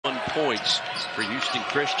points for Houston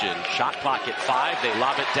Christian. Shot clock at 5. They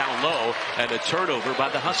lob it down low, and a turnover by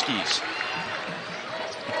the Huskies.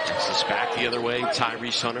 Texas back the other way.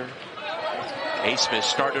 Tyrese Hunter. Abmas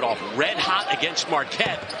started off red hot against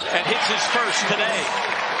Marquette and hits his first today.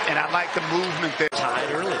 And I like the movement there.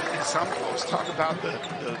 Tied early. And some folks talk about the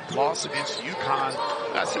loss against UConn.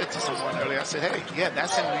 I said to someone earlier, I said, hey, yeah,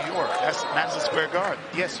 that's in New York. That's Madison Square Garden.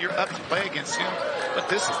 Yes, you're up to play against him, but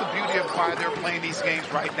this is the beauty of why they're playing these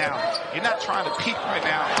games right now. You're not trying to peak right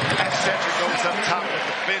now as Cedric goes up top with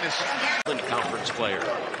the finish. Conference player.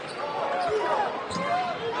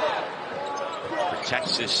 For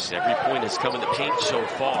Texas, every point has come in the paint so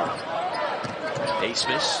far.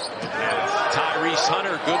 Abmas, Tyrese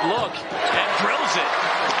Hunter, good look, and drills it.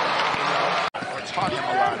 We're taught him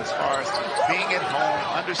a lot as far as being at home,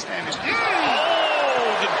 understanding. Oh,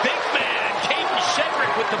 the big man, Caden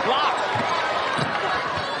Shedrick with the block.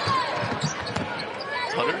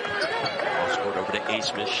 Hunter, scored over to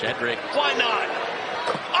Abmas, Shedrick, why not?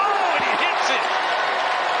 Oh, and he hits it.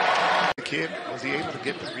 The kid, was he able to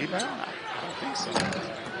get the rebound? I don't think so.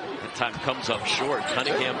 Time comes up short.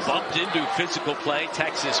 Cunningham bumped into physical play.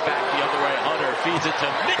 Texas back the other way. Hunter feeds it to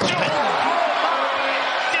Mitchell.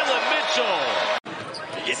 Dylan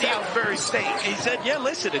Mitchell. It sounds very state. He said, yeah,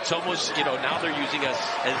 listen, it's almost, now they're using us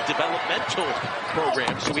as developmental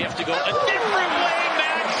programs, so we have to go a different way,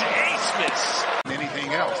 Max Abmas.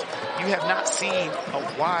 Anything else. You have not seen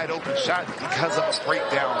a wide open shot because of a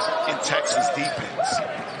breakdown in Texas defense.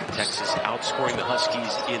 Texas outscoring the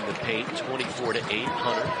Huskies in the paint, 24-8.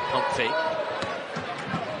 Hunter, pump fake.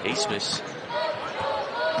 Abmas.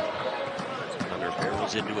 Hunter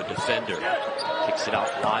barrels into a defender. Kicks it out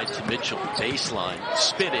wide to Mitchell. Baseline,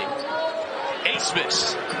 spinning.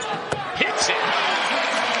 Abmas hits it.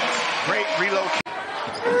 Great relocation.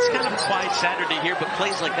 It's kind of a quiet Saturday here, but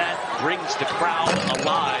plays like that brings the crowd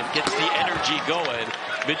alive, gets the energy going.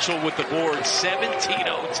 Mitchell with the board,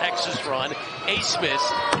 17-0 Texas run. Abmas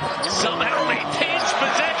somehow maintains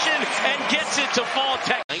possession and gets it to fall.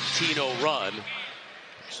 19-0 run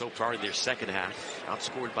so far in their second half,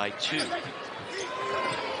 outscored by 2.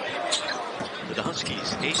 For the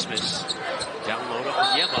Huskies, Abmas down low to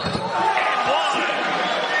Yema, and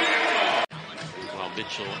 1! While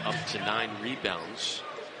Mitchell up to 9 rebounds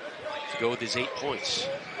to go with his 8 points.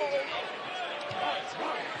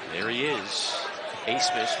 There he is.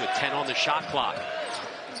 Abmas with 10 on the shot clock.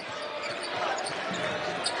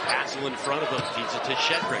 Hazel in front of him, feeds it to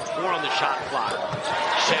Shedrick. 4 on the shot clock.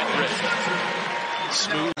 Shedrick,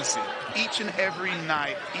 smooth. Each and every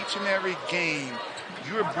night, each and every game,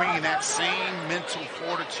 you're bringing that same mental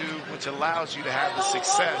fortitude, which allows you to have the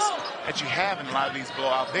success that you have in a lot of these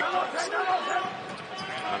blowout victories.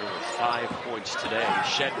 Hunter with 5 points today.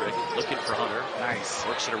 Shedrick looking for Hunter. Nice.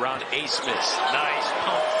 Works it around Abmas. Nice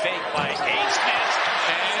pump fake by Abmas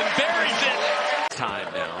and buries it. Time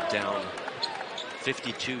now, down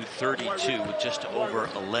 52-32 with just over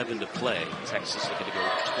 11 to play. Texas looking to go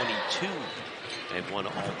 22 and 1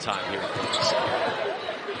 all-time here.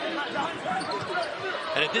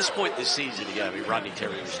 And at this point this season, again, Rodney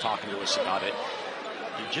Terry was talking to us about it.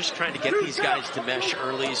 You're just trying to get these guys to mesh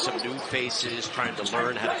early, some new faces, trying to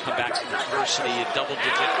learn how to come back from adversity. A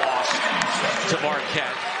double-digit loss to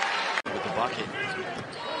Marquette with the bucket.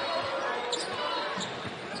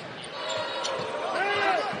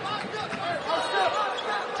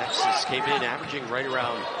 Texas came in averaging right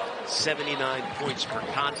around 79 points per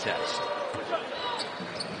contest.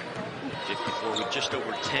 54 with just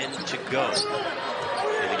over 10 to go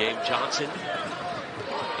in the game. Johnson.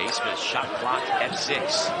 Abmas shot clock at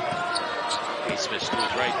 6. Abmas to his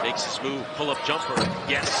right, makes his move, pull-up jumper.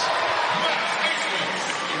 Yes.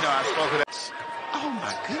 I spoke of that. Oh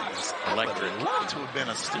my goodness. Electric. I would love to have been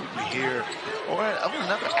a student here or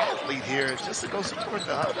another athlete here just to go support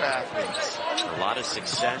the other athletes. A lot of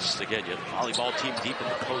success. Again, you have the volleyball team deep in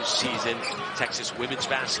the postseason. Texas women's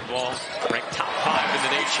basketball ranked top 5 in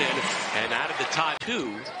the nation and out of the top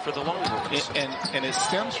 2 for the Longhorns. And it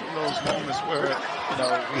stems from those moments where,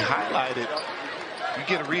 we highlighted you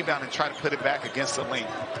get a rebound and try to put it back against the lane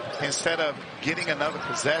instead of getting another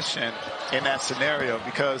possession in that scenario,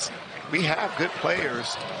 because we have good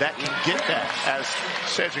players that can get that as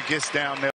Cedric gets down there.